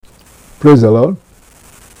Praise the Lord.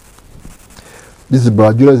 This is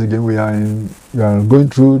Brother Julius again. We are going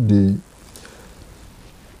through the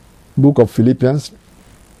book of Philippians,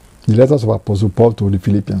 the letters of Apostle Paul to the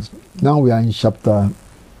Philippians. Now we are in chapter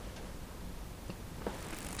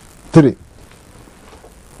 3.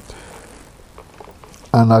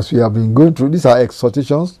 And as we have been going through, these are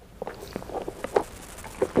exhortations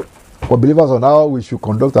for believers on how we should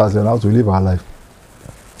conduct ourselves, how to live our life.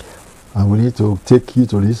 And we need to take heed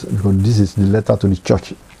to this, because this is the letter to the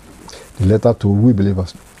church, the letter to we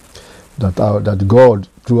believers, that God,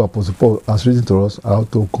 through Apostle Paul, has written to us how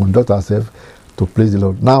to conduct ourselves to please the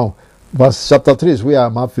Lord. Now, verse chapter 3 is where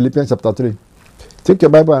I'm at, Philippians chapter 3. Take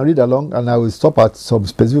your Bible and read along, and I will stop at some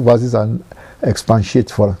specific verses and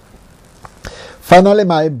expatiate further. Finally,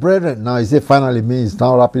 my brethren, now you say finally means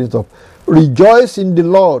now wrapping it up. Rejoice in the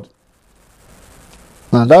Lord.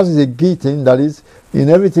 Now that is a key thing, that is, in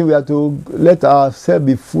everything we have to let ourselves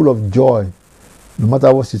be full of joy, no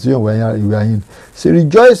matter what situation we are in. Say,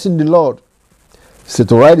 rejoice in the Lord. Say,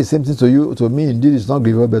 to write the same thing to you, to me, indeed, it's not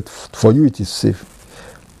grievous, but for you it is safe.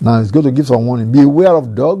 Now it's going to give some warning. Beware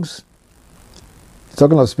of dogs. It's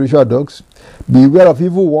talking of spiritual dogs. Beware of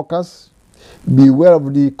evil workers. Beware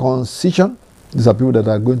of the concision. These are people that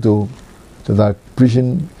are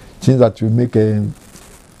preaching things that will make a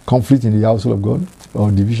conflict in the household of God, or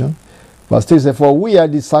division. Verse 3 says, for we are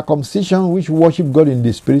the circumcision which worship God in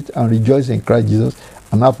the spirit and rejoice in Christ Jesus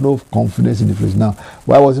and have no confidence in the flesh. Now,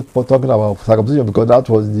 why was he talking about circumcision? Because that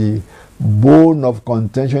was the bone of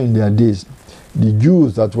contention in their days. The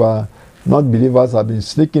Jews that were not believers have been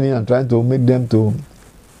sneaking in and trying to make them to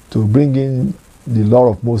bring in the law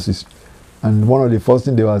of Moses. And one of the first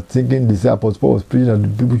things they were thinking, they said Apostle Paul was preaching that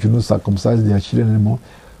the people should not circumcise their children anymore.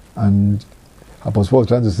 And Apostle Paul was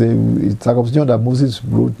trying to say, circumcision that Moses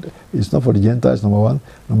wrote is not for the Gentiles, number one.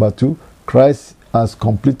 Number two, Christ has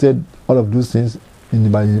completed all of those things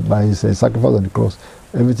by his sacrifice on the cross.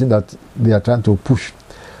 Everything that they are trying to push.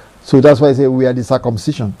 So that's why I say we are the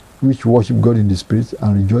circumcision, which worship God in the spirit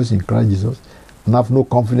and rejoice in Christ Jesus and have no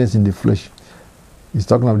confidence in the flesh. He's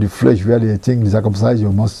talking of the flesh, where they think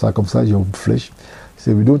you must circumcise your flesh.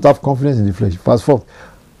 So we don't have confidence in the flesh. Verse 4.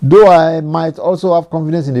 Though I might also have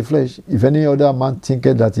confidence in the flesh, if any other man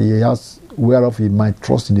thinketh that he has whereof he might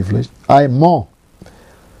trust in the flesh, I more.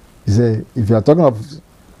 He said, if you are talking of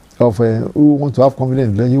who want to have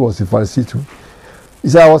confidence, then he was a Pharisee too. He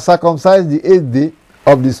said, I was circumcised the 8th day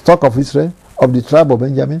of the stock of Israel, of the tribe of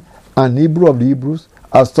Benjamin, and Hebrew of the Hebrews.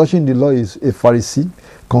 As touching the law is a Pharisee.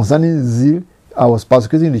 Concerning zeal, I was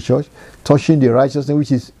persecuting the church. Touching the righteousness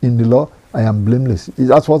which is in the law, I am blameless.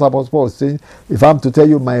 That's what Apostle Paul was saying. If I'm to tell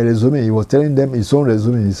you my resume, he was telling them his own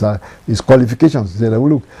resume, his qualifications. He said,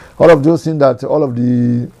 look, all of those things that all of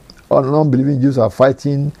the non-believing Jews are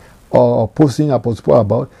fighting or posting Apostle Paul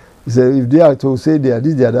about, he said, if they are to say they are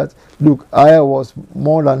this, they are that, look, I was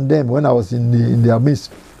more than them when I was in their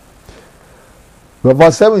midst. But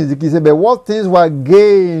verse 7 is the key. He said, but what things were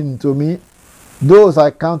gained to me, those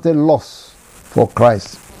I counted loss for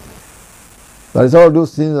Christ. That is all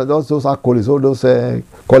those things, those accolades, all those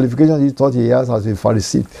qualifications he thought he has as a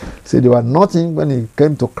Pharisee. So they were nothing when he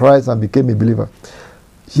came to Christ and became a believer.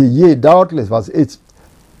 Yea, doubtless, verse 8,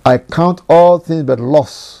 I count all things but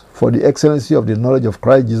loss for the excellency of the knowledge of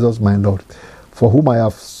Christ Jesus my Lord, for whom I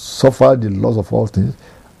have suffered the loss of all things,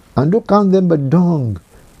 and do count them but dung,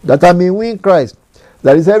 that I may win Christ.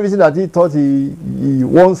 That is everything that he thought he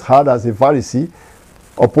once had as a Pharisee,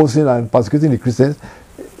 opposing and persecuting the Christians,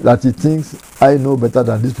 that he thinks, I know better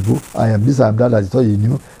than these people, I am this, I am that he thought he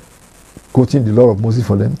knew, quoting the law of Moses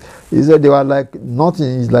for them. He said they were like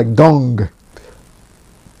nothing, it's like dung,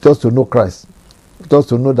 just to know Christ, just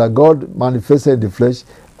to know that God manifested in the flesh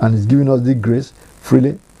and is giving us the grace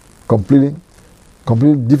freely, completely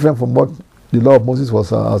different from what the law of Moses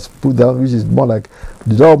has put down, which is more like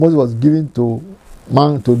the law of Moses was given to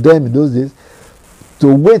them in those days,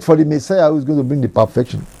 to wait for the Messiah who is going to bring the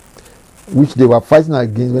perfection, which they were fighting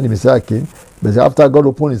against when the Messiah came. But after God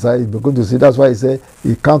opened his eyes, we're going to see. That's why he said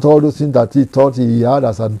he counted all those things that he thought he had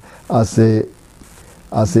as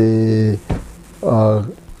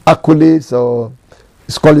accolades or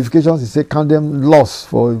his qualifications. He said count them lost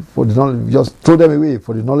for the knowledge, just throw them away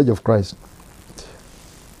for the knowledge of Christ.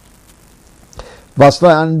 Verse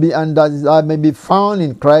 9, and that I may be found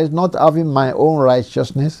in Christ, not having my own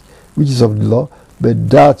righteousness, which is of the law, but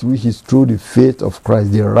that which is through the faith of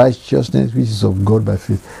Christ, the righteousness which is of God by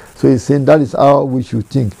faith. So he's saying that is how we should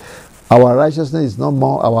think. Our righteousness is not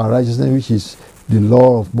more our righteousness which is the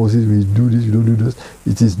law of Moses, we do this, we don't do this.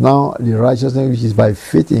 It is now the righteousness which is by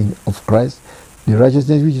faith of Christ, the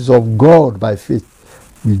righteousness which is of God by faith.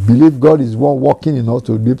 We believe God is one working in us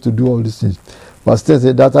to be able to do all these things. Verse 10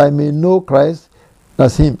 says, that I may know Christ,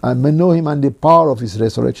 that's him, I may know him and the power of his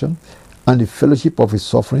resurrection and the fellowship of his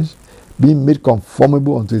sufferings, being made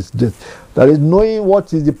conformable unto his death. That is, knowing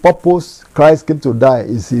what is the purpose Christ came to die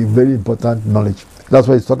is a very important knowledge. That's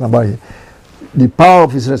what he's talking about here. The power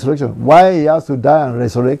of his resurrection. Why he has to die and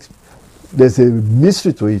resurrect, there's a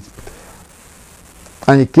mystery to it.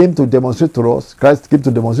 And he came to demonstrate to us, Christ came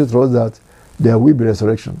to demonstrate to us that there will be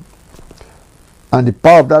resurrection. And the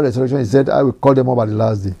power of that resurrection, he said, I will call them up at the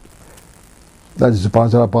last day. That is the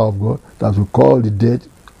supernatural power of God that will call the dead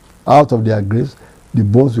out of their graves. The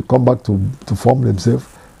bones will come back to form themselves.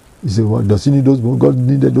 He said, well, does he need those bones? God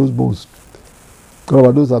needed those bones. God,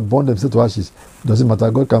 about those that burn themselves to ashes, doesn't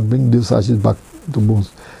matter. God can bring those ashes back to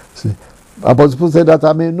bones. See, Apostle Paul said that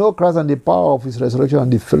I may know Christ and the power of his resurrection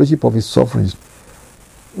and the fellowship of his sufferings.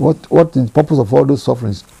 What is the purpose of all those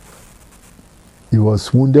sufferings? He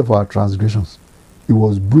was wounded for our transgressions. He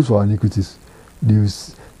was bruised for our iniquities.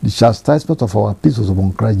 The chastisement of our peace was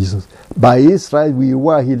upon Christ Jesus. By his stripes we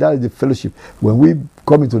were healed. That is the fellowship. When we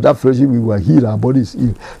come into that fellowship, we were healed. Our bodies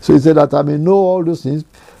healed. So he said that I may know all those things,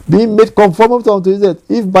 being made conformable unto his death.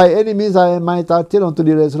 If by any means I might attain unto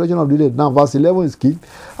the resurrection of the dead. Now verse 11 is key.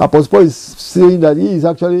 Apostle Paul is saying that he is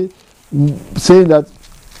actually saying that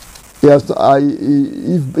if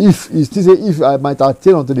I might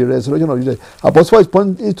attain unto the resurrection of the dead. Apostle Paul is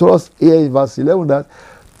pointing to us here in verse 11 that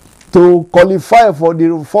to qualify for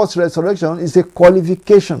the first resurrection is a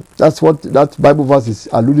qualification. That's what that Bible verse is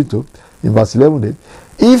alluding to in verse 11. Then,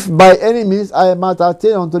 if by any means I might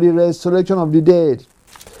attain unto the resurrection of the dead.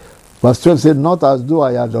 Verse 12 said, not as though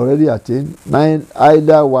I had already attained, neither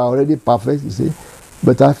either were already perfect, you see,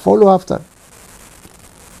 but I follow after.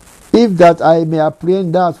 If that I may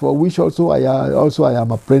apprehend that for which also I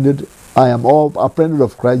am apprehended, I am all apprehended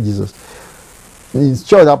of Christ Jesus. In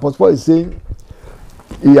short, Apostle Paul is saying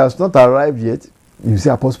he has not arrived yet. You see,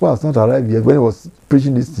 Apostle Paul has not arrived yet. When he was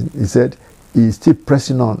preaching this, he said he is still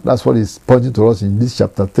pressing on. That's what he's pointing to us in this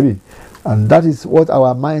chapter 3. And that is what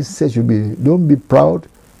our mindset should be. Don't be proud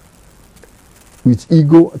with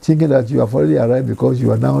ego, thinking that you have already arrived because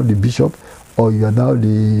you are now the bishop or you are now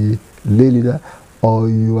the lay leader, or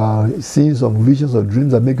you are seeing some visions or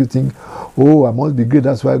dreams that make you think, oh, I must be great,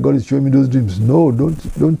 that's why God is showing me those dreams. No,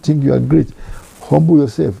 don't think you are great. Humble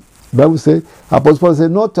yourself. The Bible says, Apostle Paul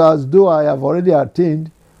said, not as though I have already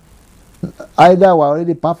attained, either were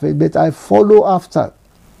already perfect, but I follow after.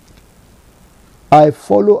 I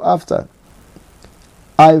follow after.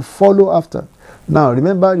 I follow after. Now,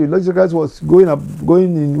 remember, the Lord Jesus Christ was going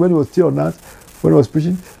in when he was still on earth, when he was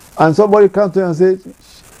preaching, and somebody came to him and said,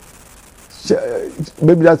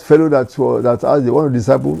 maybe that fellow that asked one of the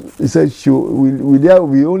disciples, he said,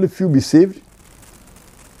 will only few be saved?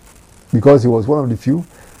 Because he was one of the few.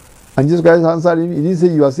 And Jesus Christ answered him, he didn't say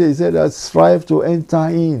you are saved, he said, strive to enter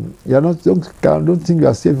in. You are not, don't think you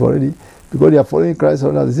are saved already, because they are following Christ.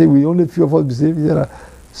 They say, will only few of us be saved? He said,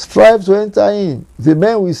 strive to enter in. The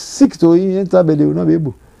men will seek to enter, but they will not be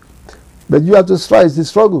able. But you have to strive, it's a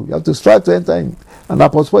struggle. You have to strive to enter in. And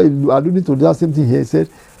Apostle Paul alluding to that same thing here, he said,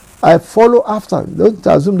 I follow after. Don't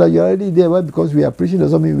assume that you're already there. Why? Because we are preaching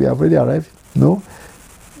doesn't mean we have already arrived. No.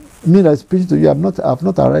 Me that is preaching to you, I have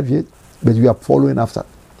not arrived yet, but we are following after.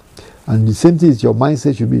 And the same thing is your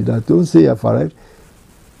mindset should be that don't say you have arrived.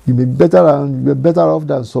 You may be better off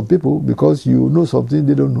than some people because you know something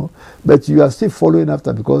they don't know, but you are still following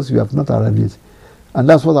after because you have not arrived yet. And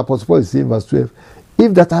that's what Apostle Paul is saying in verse 12.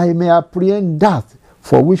 If that I may apprehend that,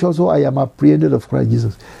 for which also I am apprehended of Christ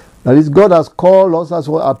Jesus. That is, God has called us. That's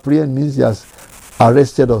what apprehend means. He has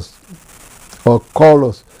arrested us or called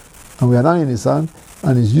us, and we are now in his hand,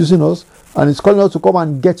 and he's using us, and he's calling us to come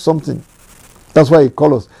and get something. That's why he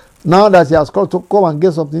called us. Now that he has called to come and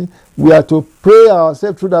get something, we are to pray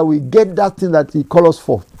ourselves through that we get that thing that he called us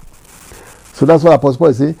for. So that's what Apostle Paul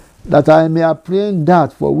is saying, that I may apprehend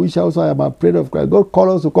that for which also I am apprehended of Christ. God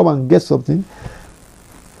called us to come and get something,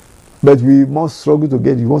 but we must struggle to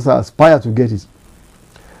get it. We must aspire to get it.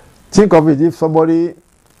 Think of it, if somebody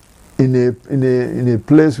in a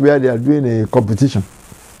place where they are doing a competition,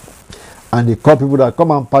 and they call people that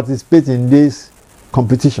come and participate in this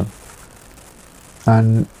competition,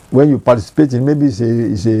 and when you participate in, maybe it's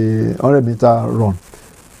a 100-meter run,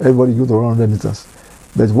 everybody go to run 100 meters.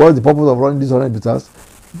 But what's the purpose of running these 100 meters?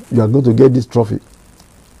 You are going to get this trophy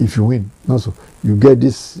if you win. Also, you get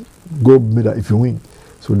this gold medal if you win.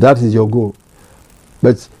 So that is your goal.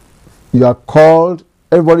 But you are called.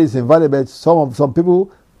 Everybody is invited, but some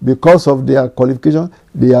people, because of their qualification,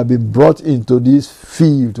 they have been brought into this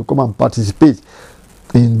field to come and participate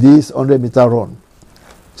in this 100-meter run.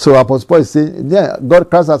 So Apostle Paul is saying, yeah, God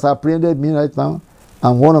Christ has apprehended me right now.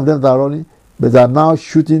 I'm one of them that are running, but I'm now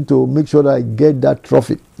shooting to make sure that I get that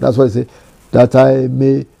trophy. That's why I say, that I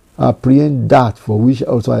may apprehend that for which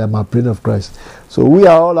also I am apprehended of Christ. So we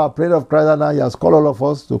are all apprehended of Christ, and now He has called all of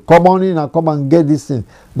us to come on in and come and get this thing.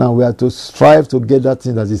 Now we are to strive to get that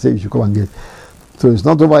thing that He said you should come and get. So it's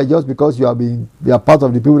not over just because you are part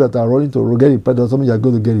of the people that are running to get it, but doesn't mean you are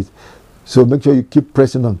going to get it. So make sure you keep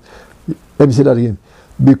pressing on. Let me say that again.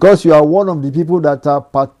 Because you are one of the people that are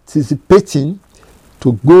participating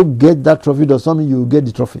to go get that trophy, does not mean you will get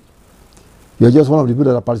the trophy. You're just one of the people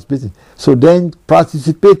that are participating. So then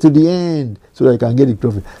participate to the end so that you can get the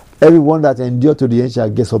trophy. Everyone that endure to the end shall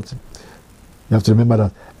get something. You have to remember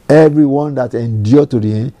that. Everyone that endure to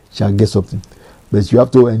the end shall get something. But you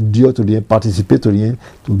have to endure to the end, participate to the end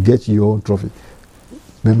to get your own trophy.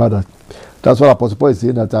 Remember that. That's what Apostle Paul is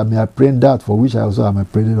saying, that I may apprehend that for which I also am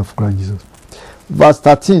apprehended of Christ Jesus. Verse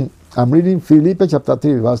 13, I'm reading Philippians chapter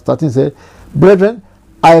 3, verse 13 says, Brethren,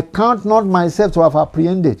 I count not myself to have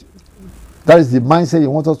apprehended. That is the mindset you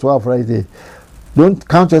want us to have right there. Don't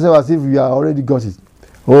count yourself as if you are already got it.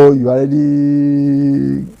 Oh, you are already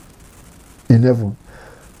in heaven.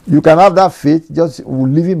 You can have that faith, just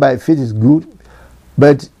living by faith is good,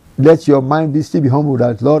 but let your mind still be humble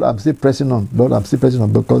that, Lord, I'm still pressing on. Lord, I'm still pressing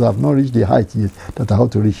on because I've not reached the height yet that I have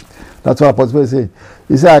to reach. That's what Apostle Paul is saying.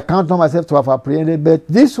 He said, I count not myself to have apprehended, but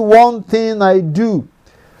this one thing I do,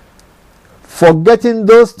 forgetting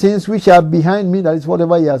those things which are behind me, that is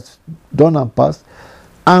whatever He has done and passed,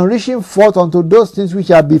 and reaching forth unto those things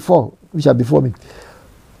which are before me.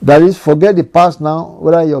 That is, forget the past now,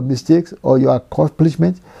 whether your mistakes or your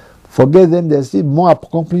accomplishments. Forget them. There's still more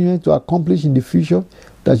accomplishment to accomplish in the future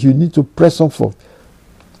that you need to press on for.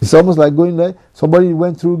 It's almost like going there. Somebody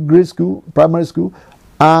went through grade school, primary school,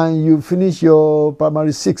 and you finish your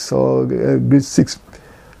primary 6 or grade 6.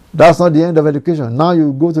 That's not the end of education. Now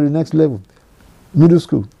you go to the next level, middle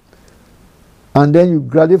school. And then you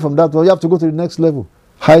graduate from that one. You have to go to the next level,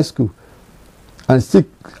 high school. And still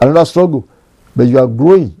another struggle. But you are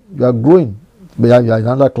growing. You are growing. But you are in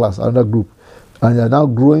another class, another group. And you are now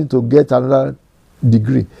growing to get another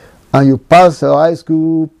degree. And you pass a high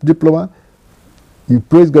school diploma. You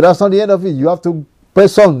praise God. That's not the end of it. You have to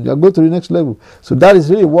press on. You go to the next level. So that is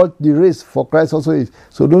really what the race for Christ also is.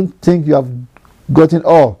 So don't think you have gotten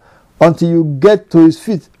all until you get to His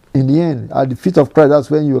feet. In the end, at the feet of Christ, that's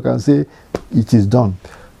when you can say it is done.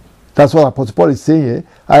 That's what Apostle Paul is saying here.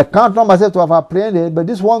 I count not myself to have apprehended, but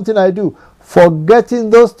this one thing I do, forgetting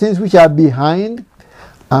those things which are behind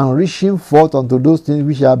and reaching forth unto those things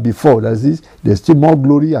which are before. That is, there's still more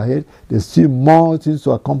glory ahead. There's still more things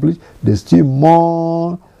to accomplish. There's still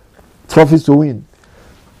more trophies to win.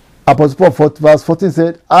 Apostle Paul, verse 14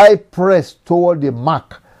 said, I press toward the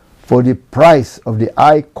mark for the prize of the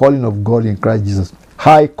high calling of God in Christ Jesus.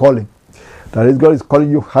 High calling. That is, God is calling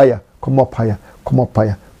you higher. Come up higher. Come up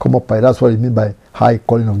higher. Come up higher. That's what it means by high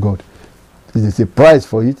calling of God. It's a prize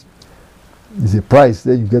for it. It's a prize.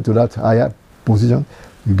 Then you get to that higher position.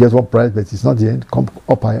 You get one prize, but it's not the end. Come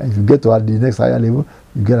up higher. If you get to the next higher level,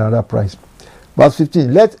 you get another prize. Verse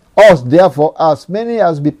 15. Let us, therefore, as many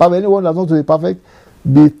as be perfect, anyone that's not to be perfect,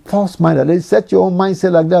 be false-minded. Let's set your own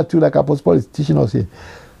mindset like that too, like Apostle Paul is teaching us here.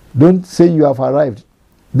 Don't say you have arrived.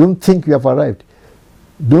 Don't think you have arrived.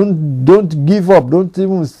 Don't give up. Don't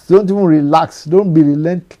even relax. Don't be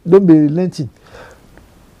relenting.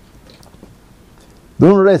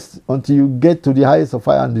 Don't rest until you get to the highest of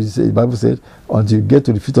fire. And the Bible said, until you get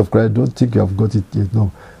to the feet of Christ, don't think you have got it yet.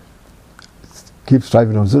 No. Keep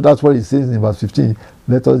striving on. So that's what it says in verse 15.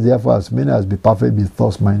 Let us therefore, as many as be perfect, be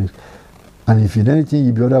thoughts-minded. And if in anything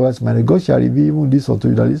you be otherwise minded, God shall reveal even this unto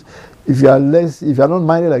you. That is, if you are not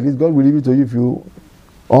minded like this, God will leave it to you if you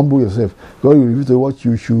humble yourself. God will reveal to you what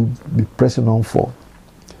you should be pressing on for.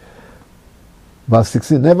 Verse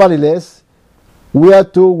 16. Nevertheless,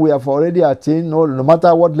 whereto we have already attained, no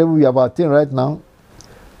matter what level we have attained right now,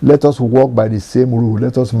 let us walk by the same rule.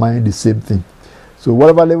 Let us mind the same thing. So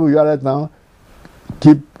whatever level you are right now,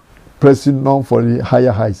 keep pressing on for the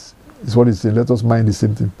higher heights. Is what he's saying. Let us mind the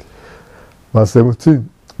same thing. Verse 17.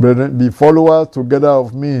 Brethren, be followers together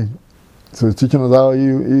of me. So he's teaching us how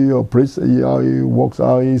he operates, how he walks,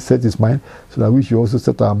 how he sets his mind, so that we should also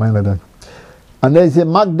set our mind like that. And then he said,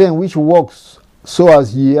 mark them which walks, so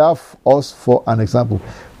as ye have us for an example.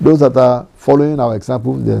 Those that are following our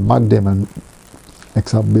example, they mark them and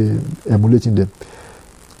emulating them.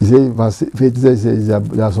 He says, verse 18 says,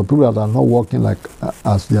 there are some people that are not walking like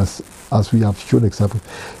as we have shown example.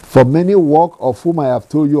 For many walk, of whom I have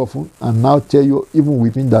told you often, and now tell you even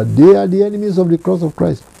weeping, that they are the enemies of the cross of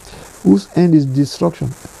Christ, whose end is destruction,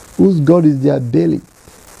 whose God is their belly,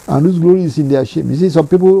 and whose glory is in their shame. You see, some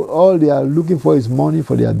people, all they are looking for is money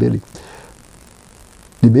for their belly.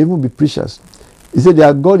 They may even be preachers. He said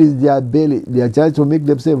their God is their belly. They are trying to make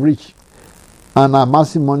themselves rich and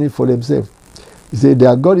amassing money for themselves. He said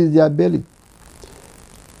their God is their belly.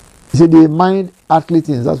 He said they mind earthly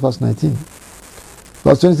things. That's verse 19.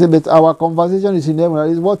 Verse 20 said, but our conversation is in heaven. That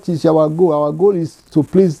is, what is our goal? Our goal is to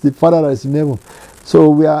please the Father that is in heaven. So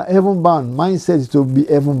we are heaven bound. Mindset is to be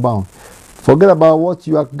heaven bound. Forget about what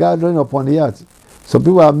you are gathering upon the earth. Some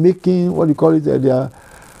people are making, what do you call it? They are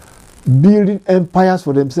building empires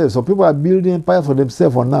for themselves. Some people are building empires for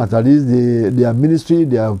themselves on earth. That is, their ministry,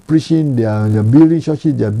 they are preaching, they are building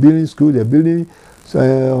churches, they are building schools, they are building,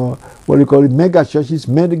 what do you call it? Mega churches,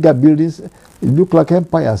 mega buildings. It look like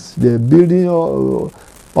empires. They are building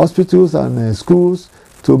hospitals and schools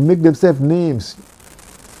to make themselves names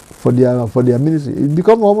for their ministry. It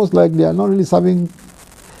becomes almost like they are not really serving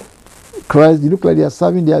Christ. They look like they are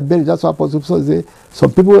serving their belly. That's what Apostle Paul says.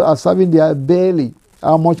 Some people are serving their belly.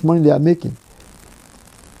 How much money they are making.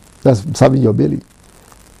 That's serving your belly.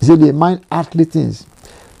 He said they mind earthly things.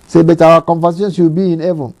 Say, but our conversation should be in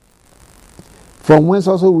heaven. From whence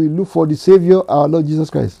also we look for the Savior, our Lord Jesus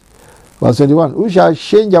Christ. Verse 21. Who shall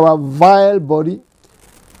change our vile body,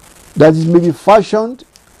 that it may be fashioned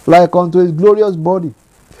like unto his glorious body.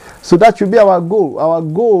 So that should be our goal. Our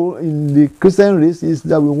goal in the Christian race is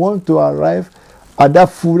that we want to arrive at that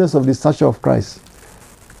fullness of the stature of Christ.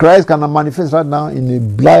 Christ can manifest right now in a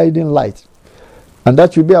blinding light. And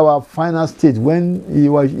that should be our final state when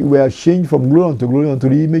we are changed from glory unto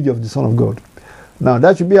the image of the Son of God. Now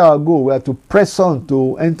that should be our goal. We are to press on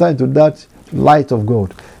to enter into that light of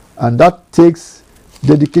God. And that takes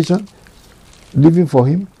dedication, living for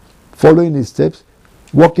Him, following His steps,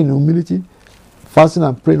 walking in humility, fasting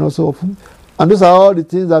and praying also often. And those are all the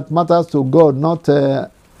things that matters to God, not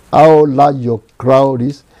how large your crowd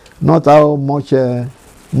is, not how much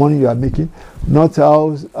money you are making, not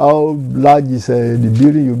how large is the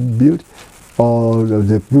building you built, or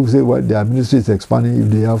the people say what their ministry is expanding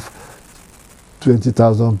if they have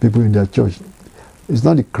 20,000 people in their church. It's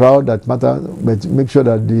not the crowd that matters, but make sure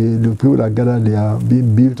that the people that gather, they are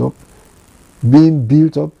being built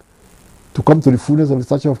up to come to the fullness of the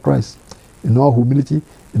stature of Christ in all humility,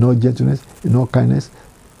 in all gentleness, in all kindness,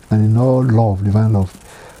 and in all love, divine love.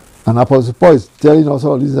 And Apostle Paul is telling us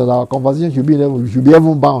all this, that our conversation should be in heaven. We should be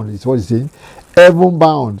heaven bound, is what he's saying. Heaven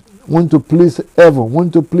bound. Want to please heaven.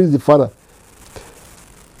 Want to please the Father.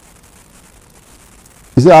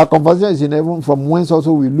 He said, our conversation is in heaven, from whence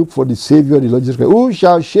also we look for the Savior, the Lord Jesus Christ, who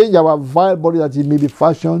shall change our vile body, that it may be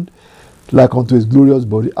fashioned like unto his glorious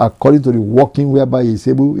body, according to the working whereby he is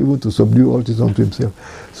able even to subdue all things unto himself.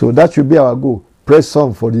 So that should be our goal. Press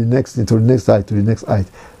on for the next, into the next height.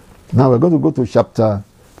 Now we're going to go to chapter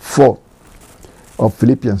 4 of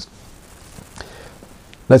Philippians.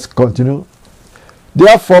 Let's continue.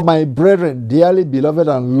 Therefore, my brethren, dearly beloved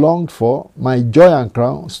and longed for, my joy and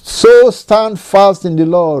crown, so stand fast in the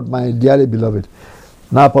Lord, my dearly beloved.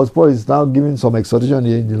 Now, Apostle Paul is now giving some exhortation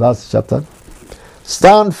here in the last chapter.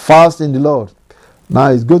 Stand fast in the Lord.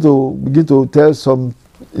 Now, he's going to begin to tell some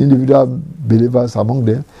individual believers among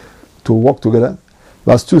them to work together.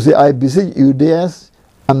 Verse 2 says, I beseech Euodias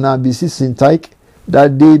and I beseech Syntyche,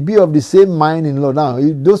 that they be of the same mind in Lord. Now,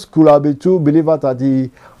 those could have been two believers that he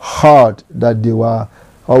heard that they were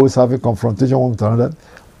always having confrontation one with another,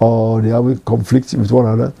 or they are having conflict with one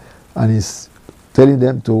another, and he's telling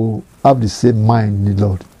them to have the same mind in the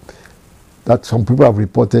Lord. That some people have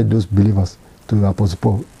reported those believers to the Apostle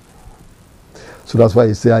Paul. So that's why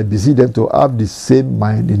he said, I beseech them to have the same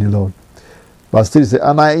mind in the Lord. But still he said,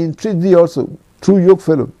 and I entreat thee also, through yoke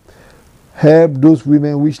fellow, help those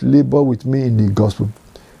women which labor with me in the gospel,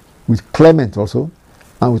 with Clement also,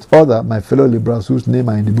 and with other my fellow laborers whose name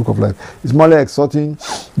are in the book of life. It's more like exhorting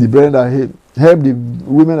the brethren that help the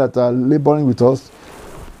women that are laboring with us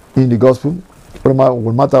in the gospel.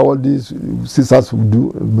 No matter what these sisters will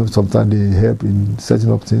do, sometimes they help in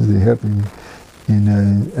setting up things, they help in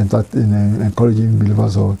encouraging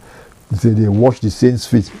believers, or they wash the saints'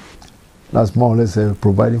 feet. That's more or less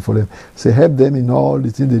providing for them. So help them in all the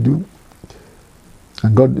things they do.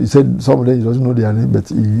 And God, he said, some of them he doesn't know their name, but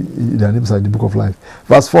their names are in the book of life.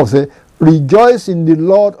 Verse 4 says, rejoice in the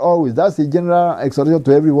Lord always. That's the general exhortation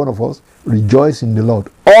to every one of us. Rejoice in the Lord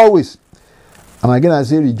always. And again, I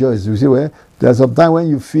say rejoice. You see where there's some time when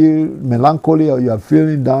you feel melancholy or you are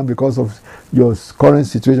feeling down because of your current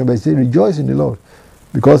situation, but I say rejoice in the Lord,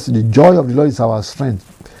 because the joy of the Lord is our strength.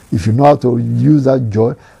 If you know how to use that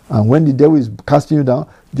joy, and when the devil is casting you down,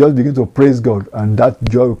 just begin to praise God, and that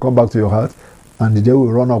joy will come back to your heart, and the devil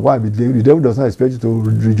will run off. Why? The devil does not expect you to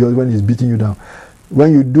rejoice when he's beating you down.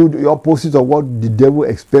 When you do the opposite of what the devil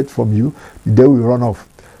expects from you, the devil will run off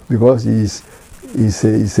because he's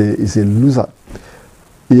a loser.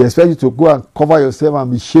 He expects you to go and cover yourself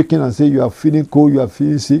and be shaking and say you are feeling cold, you are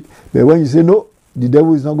feeling sick. But when you say no, the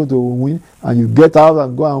devil is not going to win, and you get out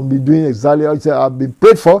and go and be doing exactly what you say, I've been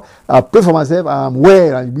prayed for, I pray for myself, I'm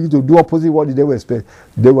well, and you begin to do opposite what the devil expects.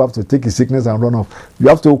 The devil have to take his sickness and run off. You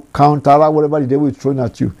have to counteract whatever the devil is throwing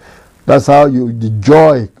at you. That's how the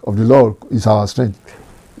joy of the Lord is our strength.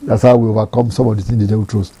 That's how we overcome some of the things the devil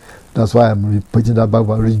throws. That's why I'm repeating that back.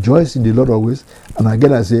 But rejoice in the Lord always. And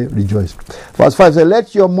again I say rejoice. Verse 5 says,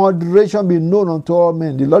 let your moderation be known unto all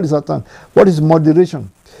men. The Lord is at hand. What is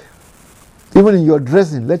moderation? Even in your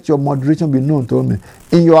dressing, let your moderation be known to all men.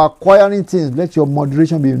 In your acquiring things, let your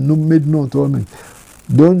moderation be made known to all men.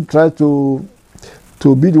 Don't try to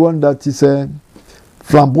be the one that is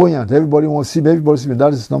flamboyant. Everybody wants to see me. Everybody see me.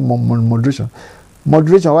 That is not moderation.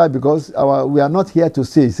 Moderation, why? Because we are not here to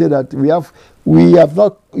say that we have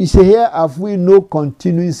not. You say, here have we no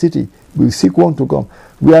continuing city. We seek one to come.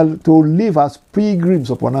 We are to live as pilgrims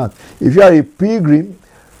upon earth. If you are a pilgrim,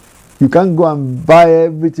 you can't go and buy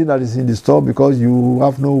everything that is in the store because you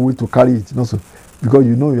have no way to carry it. Also, because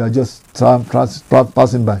you know you are just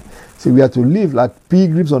passing by. So we are to live like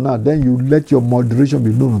pilgrims on earth. Then you let your moderation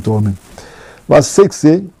be known unto all men. Verse 6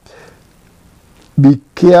 says, be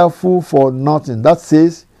careful for nothing. That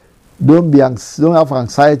says, don't have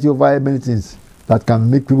anxiety over many things that can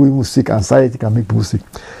make people even sick. Anxiety can make people sick.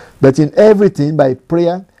 But in everything, by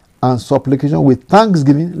prayer and supplication with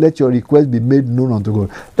thanksgiving, let your request be made known unto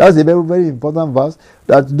God. That's a very, very important verse.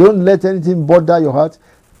 That don't let anything bother your heart.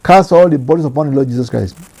 Cast all the burdens upon the Lord Jesus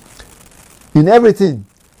Christ. In everything,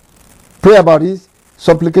 pray about it.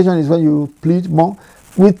 Supplication is when you plead more.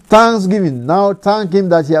 With thanksgiving. Now thank Him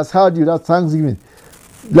that He has heard you. That's thanksgiving.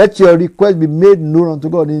 Let your request be made known unto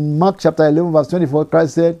God. In Mark chapter 11 verse 24,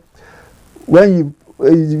 Christ said, when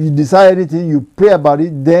you desire anything, you pray about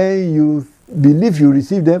it, then you believe you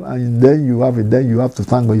receive them, and then you have it. Then you have to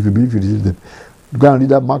thank God if you believe you receive them. Go and read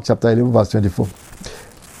that Mark chapter 11 verse 24.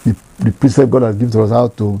 The precept God has given to us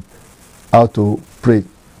how to pray.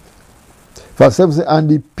 Verse 7 says, and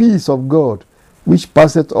the peace of God, which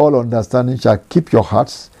passeth all understanding, shall keep your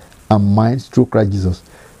hearts and minds through Christ Jesus.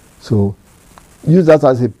 So use that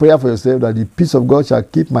as a prayer for yourself, that the peace of God shall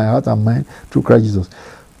keep my heart and mind through Christ Jesus.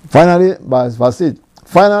 Finally, verse 8.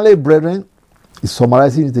 Finally, brethren, is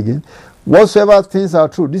summarizing it again. Whatsoever things are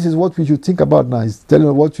true, this is what we should think about now. It's telling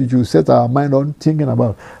us what we should set our mind on thinking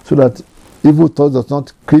about, so that evil thoughts does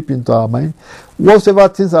not creep into our mind. Whatsoever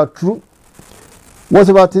things are true,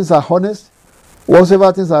 whatsoever things are honest,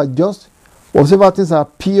 whatsoever things are just, whatsoever things are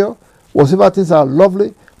pure, whatsoever things are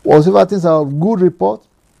lovely, whatsoever things are of good report,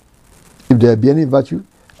 if there be any virtue,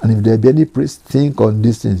 and if there be any praise, think on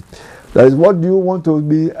these things. That is, what do you want to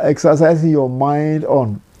be exercising your mind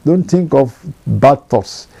on? Don't think of bad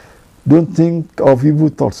thoughts. Don't think of evil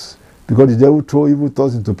thoughts, because the devil throw evil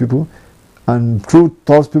thoughts into people, and through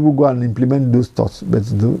thoughts people go and implement those thoughts. But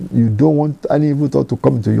you don't want any evil thought to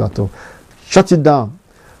come into you at all. Shut it down.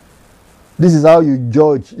 This is how you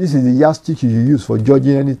judge. This is the yardstick you use for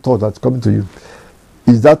judging any thought that's coming to you.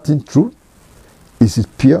 Is that thing true? Is it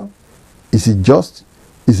pure? Is it just?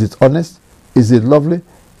 Is it honest? Is it lovely?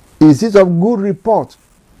 Is it of good report?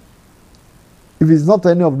 If it's not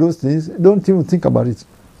any of those things, don't even think about it.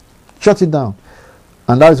 Shut it down.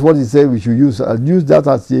 And that is what he said we should use. I'll use that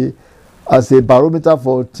as a barometer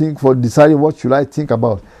for deciding what should I think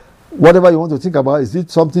about. Whatever you want to think about, is it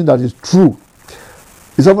something that is true?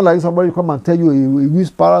 It's something like somebody come and tell you a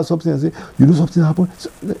whisper or something and say, you know something happened?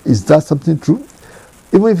 Is that something true?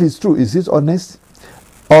 Even if it's true, is it honest?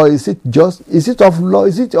 Or is it just? Is it of law?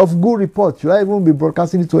 Is it of good report? Should I even be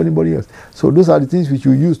broadcasting it to anybody else? So those are the things which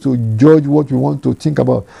you use to judge what you want to think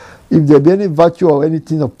about. If there be any virtue or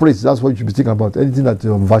anything of praise, that's what you should be thinking about. Anything that is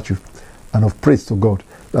of virtue and of praise to God,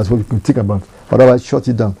 that's what you can think about. Otherwise, shut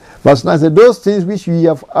it down. Verse 9 says, those things which you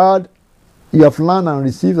have heard, you have learned and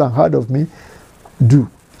received and heard of me, do,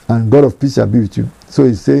 and God of peace shall be with you. So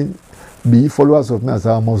he's saying, be followers of me as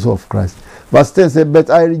I am also of Christ. Verse 10 says, but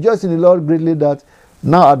I rejoice in the Lord greatly that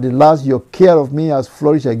now at the last your care of me has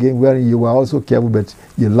flourished again, wherein you were also careful, but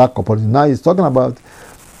you lack opportunity. Now he's talking about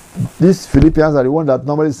these Philippians are the ones that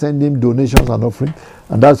normally send him donations and offering,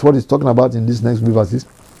 and that's what he's talking about in these next few verses.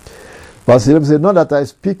 Verse 11 says, not that I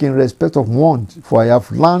speak in respect of want, for I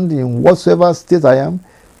have learned in whatsoever state I am,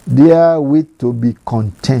 therewith to be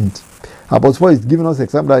content. Apostle Paul is giving us an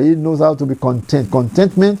example that he knows how to be content.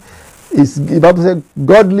 Contentment is, the Bible says,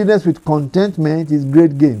 godliness with contentment is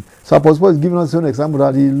great gain. So Apostle Paul is giving us an example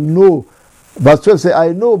that he know. Verse 12 says,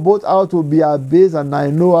 I know both how to be abased and I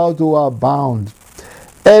know how to abound.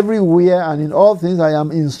 Everywhere and in all things I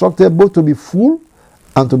am instructed both to be full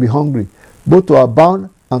and to be hungry, both to abound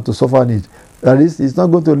and to suffer need. That is, he's not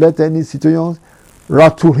going to let any situation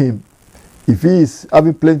rattle him. If he is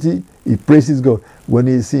having plenty, he praises God. When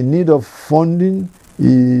he is in need of funding,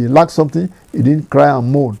 he lacks something, he didn't cry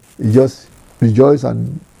and moan. He just rejoice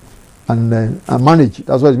and manage.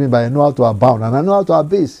 That's what it means by I know how to abound and I know how to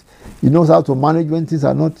abase. He knows how to manage when things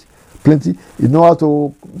are not plenty. He knows how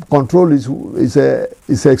to control his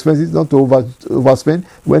expenses, not to overspend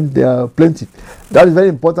when there are plenty. That is very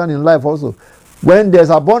important in life also. When there's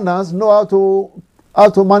abundance, know how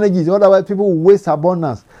to manage it. Otherwise, people waste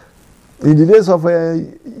abundance. In the days of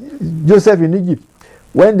Joseph in Egypt,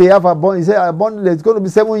 when they have abundance, he said abundance, there's going to be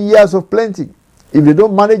 7 years of plenty. If they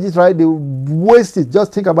don't manage it right, they will waste it.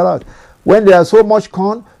 Just think about that. When there is so much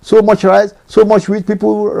corn, so much rice, so much wheat,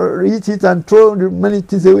 people eat it and throw many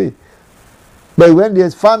things away. But when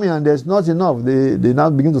there's famine and there's not enough, they now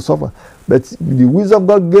begin to suffer. But the wisdom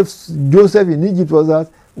God gave Joseph in Egypt was that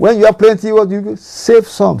when you have plenty, what do you do? Save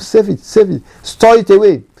some, save it, store it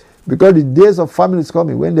away. Because the days of famine is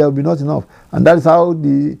coming when there will be not enough. And that is how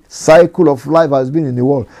the cycle of life has been in the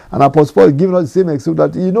world. And Apostle Paul is giving us the same example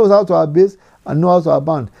that he knows how to abase and know how to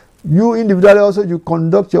abound. You individually also, you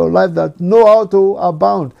conduct your life that know how to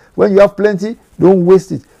abound. When you have plenty, don't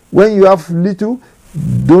waste it. When you have little,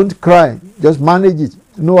 don't cry. Just manage it.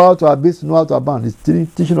 Know how to abase, know how to abound. It's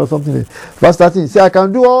teaching us something there. Verse 13, say, I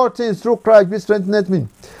can do all things through Christ which strengtheneth me.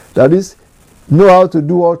 That is, know how to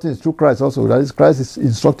do all things through Christ also. That is, Christ is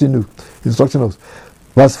instructing us.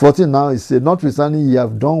 Verse 14 now, he said, notwithstanding ye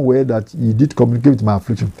have done well that ye did communicate with my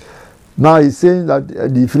affliction. Now he's saying that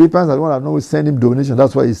the Philippines are the one that always send him donation.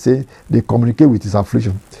 That's why he's saying they communicate with his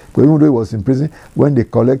affliction. But even though he was in prison, when they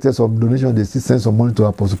collected some donation, they still sent some money to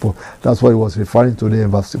Apostle Paul. That's what he was referring to there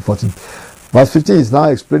in verse 14. Verse 15 is now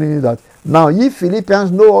explaining that, now ye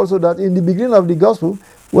Philippians know also that in the beginning of the gospel,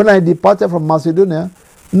 when I departed from Macedonia,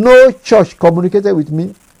 no church communicated with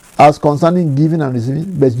me as concerning giving and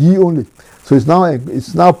receiving, but ye only. So it's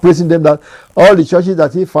now praising them that all the churches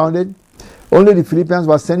that he founded, only the Philippians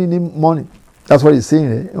were sending him money. That's what he's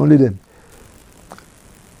saying, only them.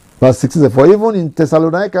 Verse 16, for even in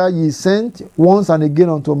Thessalonica ye sent once and again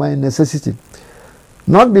unto my necessity.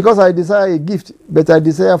 Not because I desire a gift, but I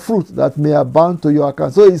desire fruit that may abound to your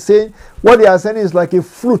account. So he's saying what they are sending is like a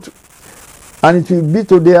fruit, and it will be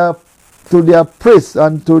to their praise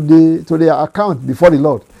and to their account before the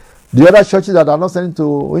Lord. The other churches that are not sending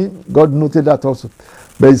to him, God noted that also.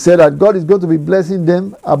 But he said that God is going to be blessing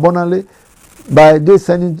them abundantly by they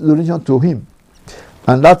sending donation to him.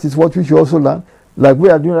 And that is what we should also learn. Like we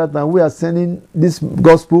are doing right now, we are sending this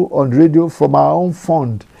gospel on radio from our own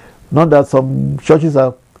fund. Not that some churches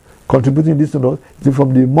are contributing this to us. It's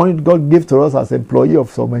from the money God gave to us as employee of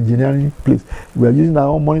some engineering place. We are using our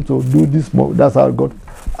own money to do this. That's how God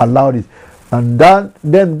allowed it. And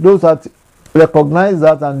then those that recognize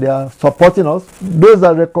that and they are supporting us, those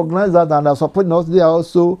that recognize that and are supporting us, they are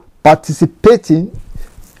also participating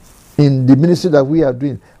in the ministry that we are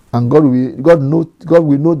doing. And God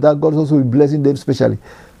will know that God also will be blessing them specially.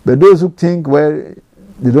 But those who think, well,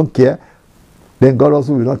 they don't care, then God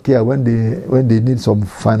also will not care when they need some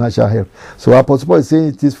financial help. So Apostle Paul is saying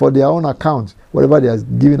it is for their own account, whatever they are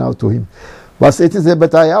giving out to him. Verse 18 says,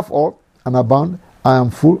 but I have all and abound, I am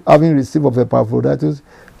full, having received of Epaphroditus.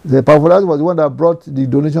 The Epaphroditus was the one that brought the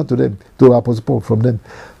donation to them, to Apostle Paul from them.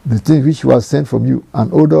 The thing which was sent from you, an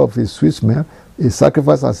odor of a sweet smell, a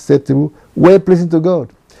sacrifice acceptable, well pleasing to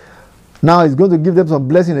God. Now he's going to give them some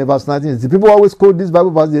blessing in verse 19. The people always quote this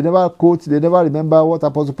Bible verse, they never remember what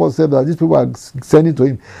Apostle Paul said that these people are sending to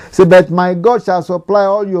him. Say, but my God shall supply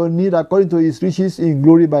all your need according to his riches in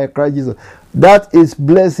glory by Christ Jesus. That is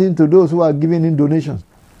blessing to those who are giving in donations.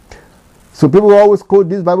 So people always quote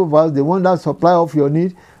this Bible verse, they want that supply of your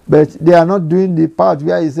need, but they are not doing the part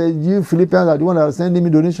where he says, you Philippians are the one that are sending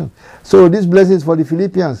me donation. So this blessing is for the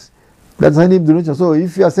Philippians that send him donation. So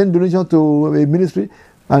if you are sending donation to a ministry,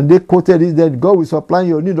 and they quoted this, then God will supply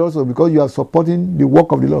your need also because you are supporting the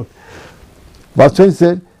work of the Lord. Verse 20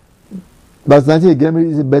 said, verse 19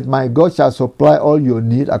 again, said, but my God shall supply all your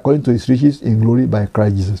need according to his riches in glory by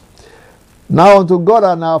Christ Jesus. Now unto God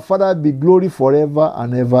and our Father be glory forever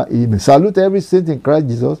and ever. Amen. Salute every saint in Christ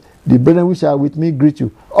Jesus. The brethren which are with me greet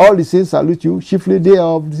you. All the saints salute you. Chiefly they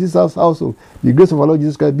are of this house also. The grace of our Lord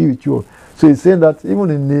Jesus Christ be with you all. So he's saying that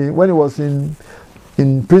even when he was in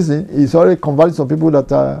prison, he's already converting some people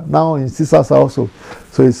that are now in Caesar's also.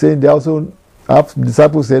 So he's saying they also have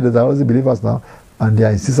disciples said that are also believers now, and they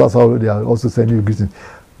are in Caesar's also, they are also sending you greetings.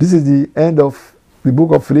 This is the end of the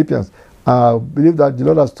book of Philippians. I believe that the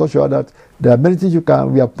Lord has taught you that there are many things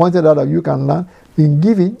we have pointed out that you can learn In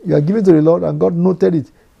giving, you are giving to the Lord, and God noted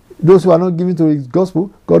it. Those who are not giving to His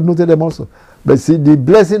gospel, God noted them also. But see, the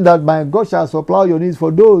blessing that my God shall supply your needs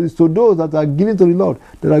for those that are giving to the Lord,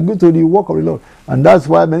 that are going to the work of the Lord. And that's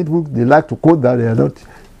why many people, they like to quote that. They are not,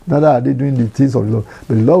 neither are they doing the things of the Lord.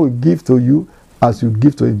 But the Lord will give to you as you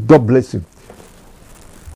give to Him. God bless you.